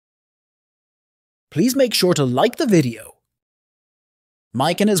please make sure to like the video.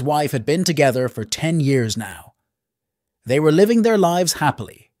 Mike and his wife had been together for 10 years now. They were living their lives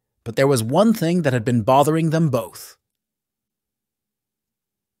happily, but there was one thing that had been bothering them both.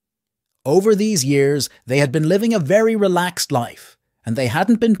 Over these years, they had been living a very relaxed life, and they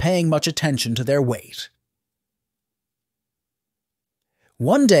hadn't been paying much attention to their weight.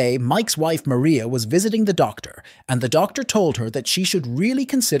 One day, Mike's wife Maria was visiting the doctor, and the doctor told her that she should really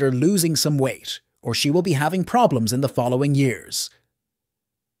consider losing some weight, or she will be having problems in the following years.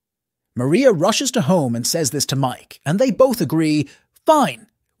 Maria rushes to home and says this to Mike, and they both agree, "Fine,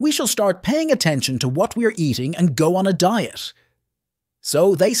 we shall start paying attention to what we're eating and go on a diet."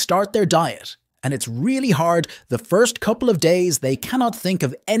 So they start their diet, and it's really hard. The first couple of days they cannot think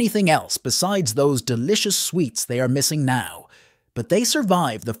of anything else besides those delicious sweets they are missing now. But they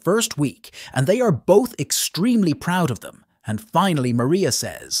survive the first week, and they are both extremely proud of them. And finally Maria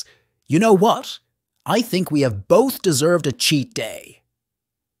says, "You know what? I think we have both deserved a cheat day."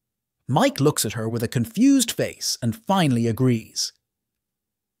 Mike looks at her with a confused face and finally agrees.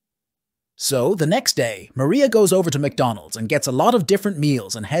 So, the next day, Maria goes over to McDonald's and gets a lot of different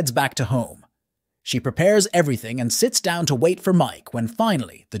meals and heads back to home. She prepares everything and sits down to wait for Mike when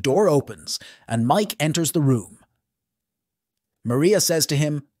finally the door opens and Mike enters the room. Maria says to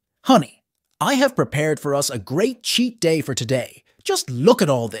him, "Honey, I have prepared for us a great cheat day for today. Just look at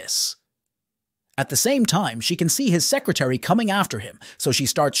all this." At the same time, she can see his secretary coming after him, so she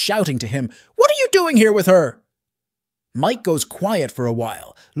starts shouting to him, "What are you doing here with her?" Mike goes quiet for a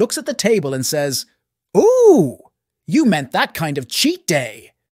while, looks at the table and says, "Ooh, you meant that kind of cheat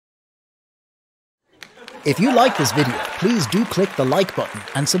day." If you like this video, please do click the like button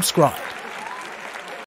and subscribe.